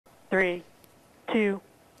3, 2,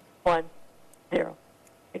 1, 0.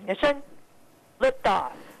 Ignition.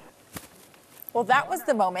 Liftoff. Well, that was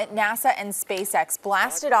the moment NASA and SpaceX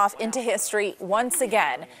blasted off into history once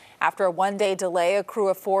again. After a one-day delay, a crew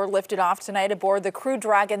of 4 lifted off tonight aboard the Crew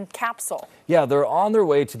Dragon capsule. Yeah, they're on their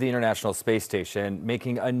way to the International Space Station,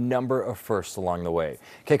 making a number of firsts along the way.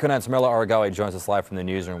 KCON9's Hermela Aragawi joins us live from the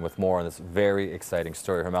newsroom with more on this very exciting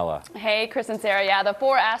story. Hermela. Hey, Chris and Sarah. Yeah, the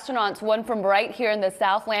 4 astronauts, one from right here in the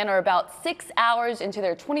Southland, are about 6 hours into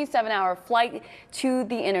their 27-hour flight to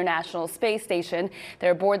the International Space Station.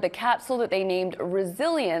 They're aboard the capsule that they named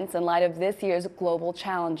Resilience in light of this year's global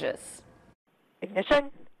challenges.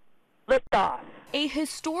 Ignition. Liftoff. A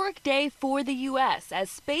historic day for the U.S. as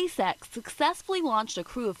SpaceX successfully launched a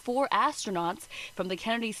crew of 4 astronauts from the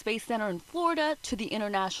Kennedy Space Center in Florida to the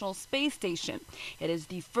International Space Station. It is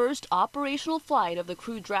the first operational flight of the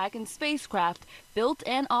Crew Dragon spacecraft, built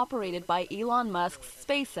and operated by Elon Musk's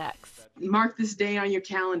SpaceX. Mark this day on your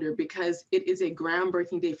calendar because it is a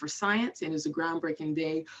groundbreaking day for science, and it's a groundbreaking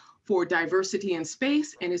day for diversity in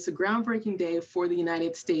space, and it's a groundbreaking day for the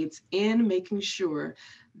United States in making sure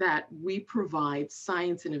that we provide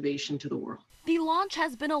science innovation to the world. The launch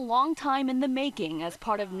has been a long time in the making as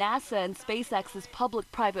part of NASA and SpaceX's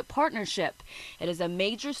public-private partnership. It is a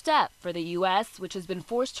major step for the U.S., which has been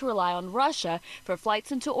forced to rely on Russia for flights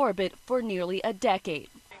into orbit for nearly a decade.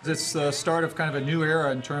 It's the start of kind of a new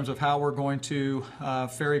era in terms of how we're going to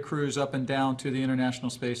ferry crews up and down to the International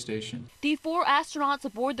Space Station. The 4 astronauts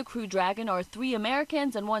aboard the Crew Dragon are 3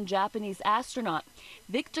 Americans and 1 Japanese astronaut.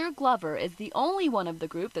 Victor Glover is the only one of the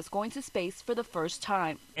group that's going to space for the first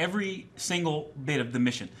time. Every single bit of the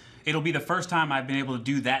mission. It'll be the first time I've been able to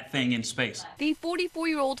do that thing in space. The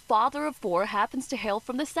 44-year-old father of 4 happens to hail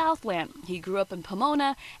from the Southland. He grew up in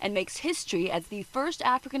Pomona and makes history as the first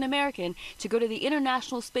African-American to go to the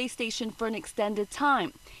International Space Station for an extended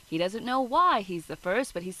time. He doesn't know why he's the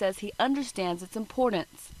first, but he says he understands its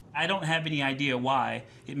importance. I don't have any idea why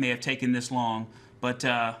it may have taken this long, but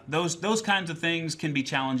those kinds of things can be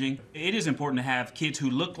challenging. It is important to have kids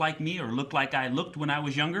who look like me or look like I looked when I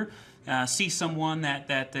was younger, see someone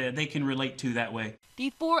that they can relate to that way.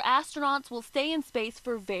 The 4 astronauts will stay in space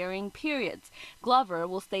for varying periods. Glover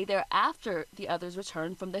will stay there after the others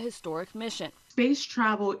return from the historic mission. Space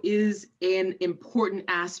travel is an important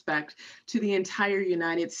aspect to the entire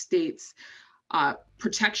United States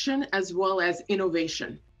protection as well as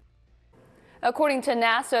innovation. According to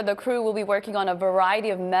NASA, the crew will be working on a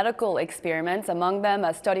variety of medical experiments, among them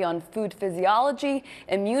a study on food physiology,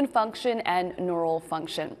 immune function, and neural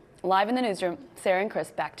function. Live in the newsroom, Sarah and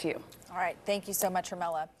Chris, back to you. All right. Thank you so much,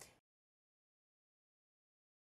 Hermela.